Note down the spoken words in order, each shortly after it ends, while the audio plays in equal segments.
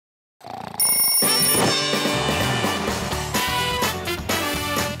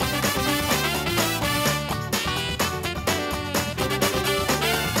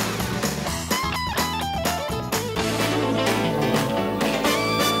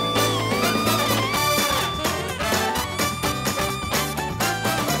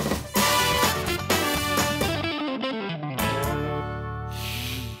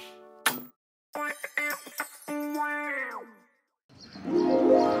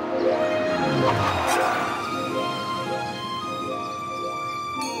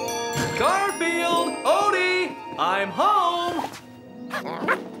I'm home!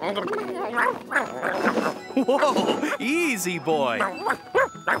 Whoa, easy boy.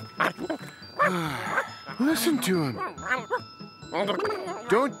 Listen to him.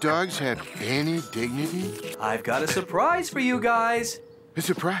 Don't dogs have any dignity? I've got a surprise for you guys. A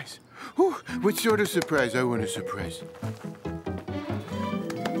surprise? Ooh, what sort of surprise? I want a surprise.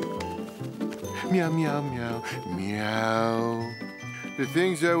 Meow, meow, meow, meow. The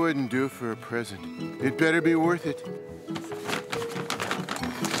things I wouldn't do for a present. It better be worth it.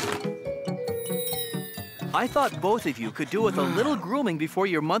 I thought both of you could do with a little grooming before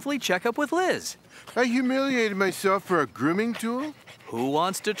your monthly checkup with Liz. I humiliated myself for a grooming tool? Who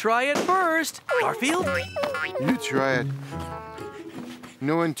wants to try it first? Garfield? You try it.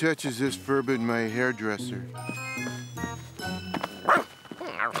 No one touches this fur but my hairdresser.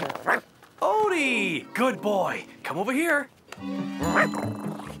 Odie! Good boy. Come over here.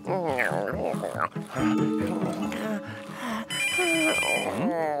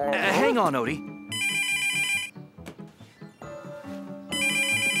 Hang on, Odie.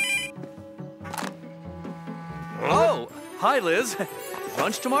 Oh, hi, Liz.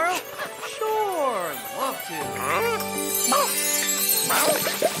 Lunch tomorrow? Sure, love to.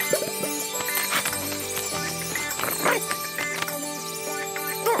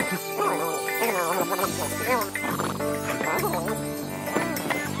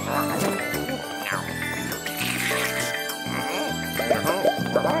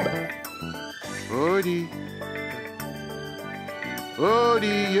 Odie.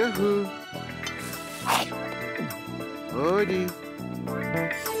 Odie, yahoo. Odie.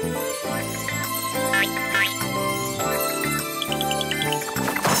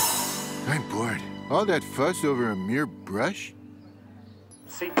 I'm bored. All that fuss over a mere brush?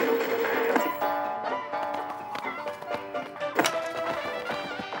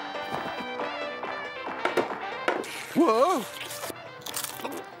 Whoa!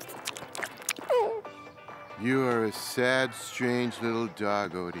 You are a sad, strange little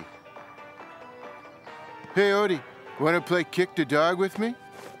dog, Odie. Hey, Odie, want to play kick the dog with me?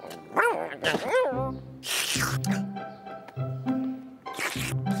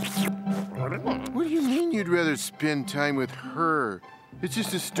 What do you mean you'd rather spend time with her? It's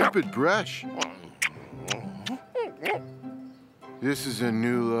just a stupid brush. This is a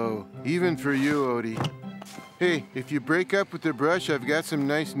new low, even for you, Odie. Hey, if you break up with the brush, I've got some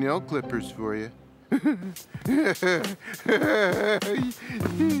nice nail clippers for you. Hey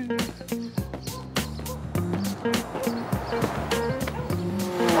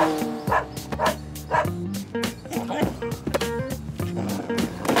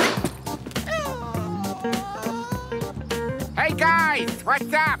guys,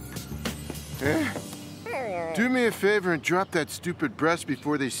 what's up? Do me a favor and drop that stupid brush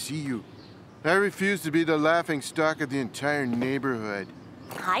before they see you. I refuse to be the laughing stock of the entire neighborhood.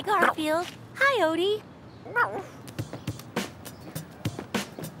 Hi, Garfield. Hi, Odie.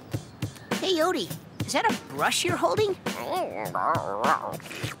 Hey, Odie, is that a brush you're holding?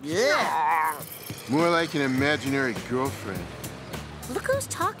 Yeah. More like an imaginary girlfriend. Look who's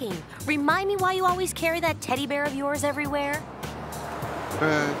talking. Remind me why you always carry that teddy bear of yours everywhere.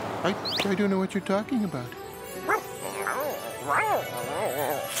 I don't know what you're talking about.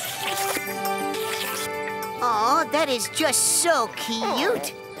 Oh, that is just so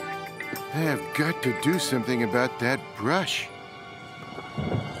cute. I have got to do something about that brush.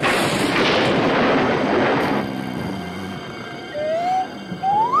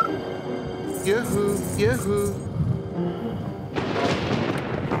 Yahoo! Yahoo!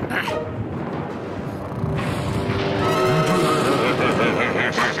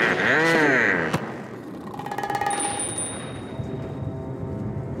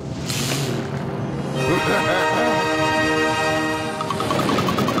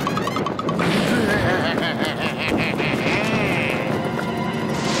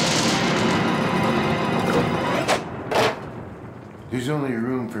 There's only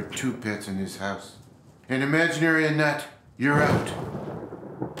room for 2 pets in this house. An imaginary or not, you're out.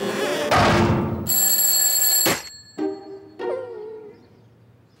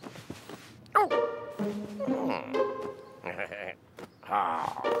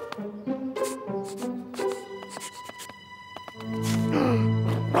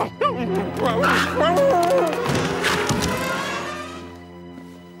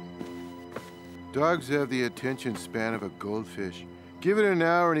 Dogs have the attention span of a goldfish. Give it an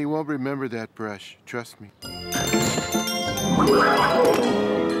hour and he won't remember that brush. Trust me.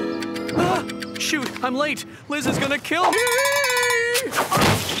 Ah, shoot, I'm late. Liz is gonna kill me.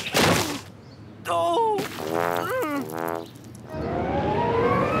 Oh!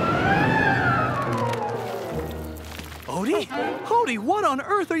 on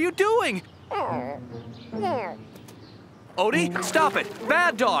earth are you doing? Odie, stop it!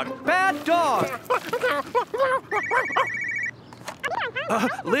 Bad dog! Bad dog!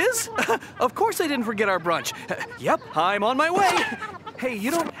 Liz? Of course I didn't forget our brunch. Yep, I'm on my way. Hey,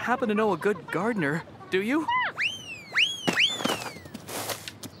 you don't happen to know a good gardener, do you?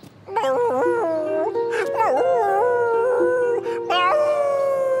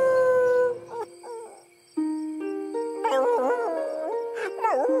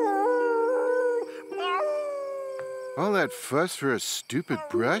 All that fuss for a stupid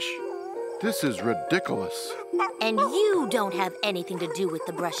brush? This is ridiculous. And you don't have anything to do with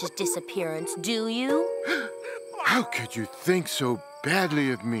the brush's disappearance, do you? How could you think so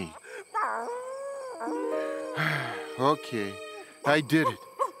badly of me? Okay, I did it.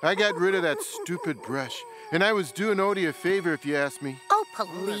 I got rid of that stupid brush. And I was doing Odie a favor, if you ask me. Oh,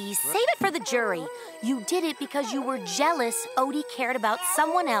 please, save it for the jury. You did it because you were jealous Odie cared about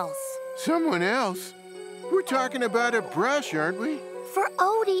someone else. Someone else? We're talking about a brush, aren't we? For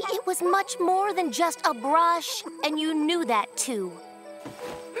Odie, it was much more than just a brush, and you knew that, too.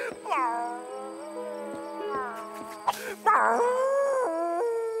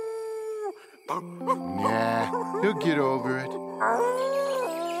 Nah, he'll get over it.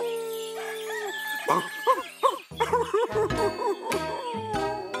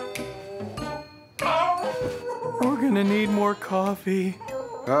 We're gonna need more coffee.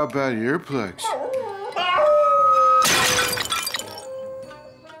 How about earplugs?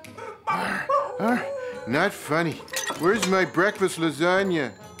 Not funny. Where's my breakfast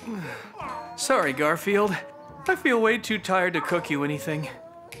lasagna? Sorry, Garfield. I feel way too tired to cook you anything.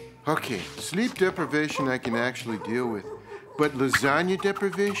 Okay, sleep deprivation I can actually deal with. But lasagna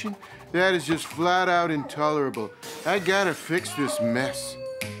deprivation? That is just flat out intolerable. I gotta fix this mess.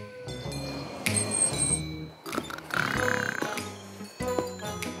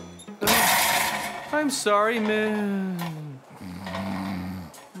 I'm sorry, man.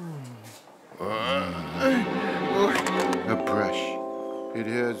 A brush. It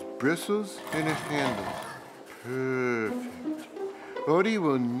has bristles and a handle. Perfect. Odie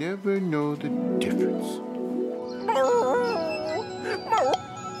will never know the difference.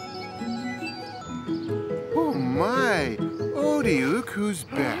 Oh my! Odie, look who's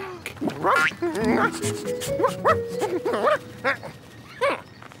back.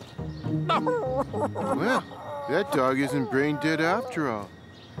 Well, that dog isn't brain dead after all.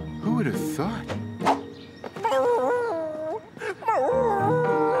 Who would have thought?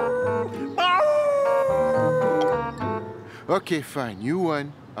 Okay, fine. You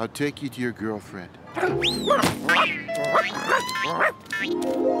won. I'll take you to your girlfriend.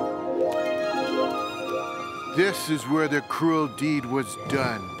 This is where the cruel deed was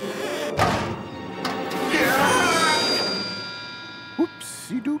done.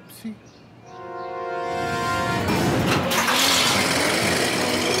 Whoopsie doopsie.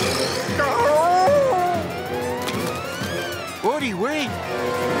 Odie, wait!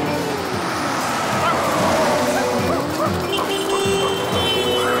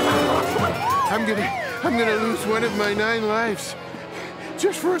 I'm gonna lose one of my 9 lives.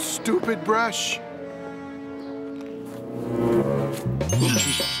 Just for a stupid brush.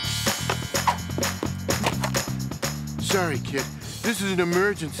 Sorry, kid. This is an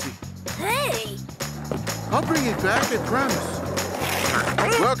emergency. Hey! I'll bring it back, I promise.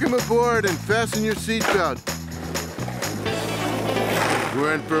 Welcome aboard and fasten your seatbelt.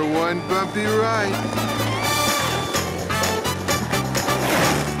 We're in for one bumpy ride.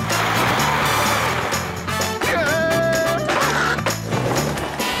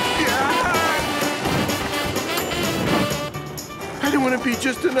 I don't want to be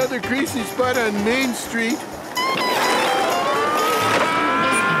just another greasy spot on Main Street.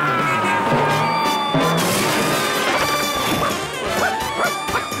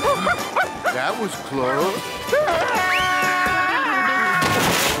 That was close.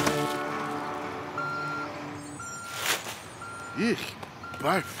 Eek,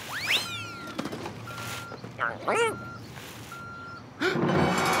 barf.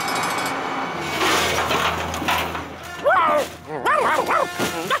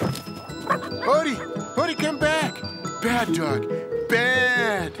 Odie, come back. Bad dog,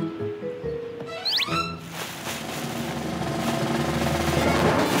 bad.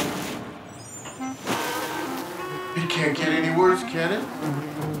 It can't get any worse, can it?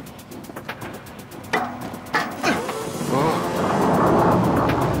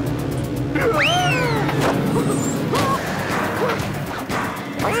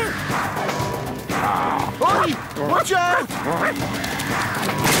 Odie, watch out!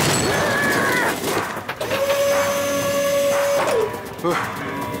 I'm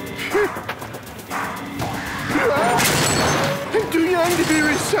too young to be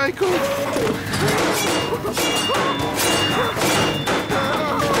recycled.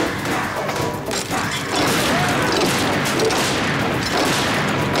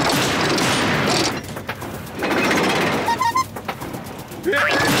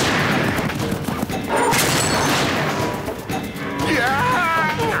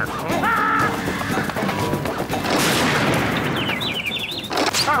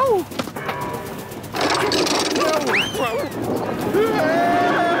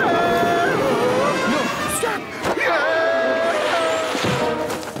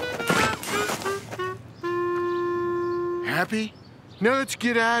 Happy? Now let's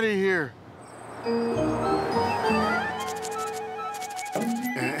get out of here.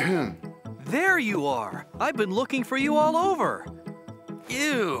 There you are. I've been looking for you all over.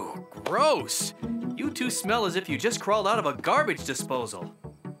 Ew, gross. You two smell as if you just crawled out of a garbage disposal.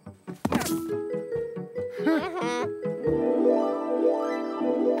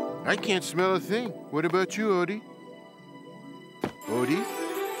 I can't smell a thing. What about you, Odie? Odie?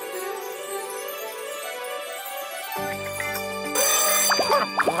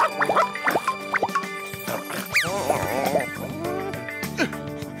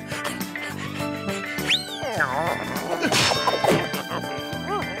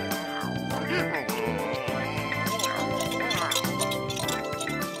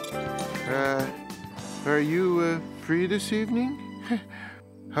 Are you free this evening?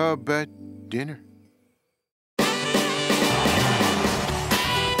 How about dinner?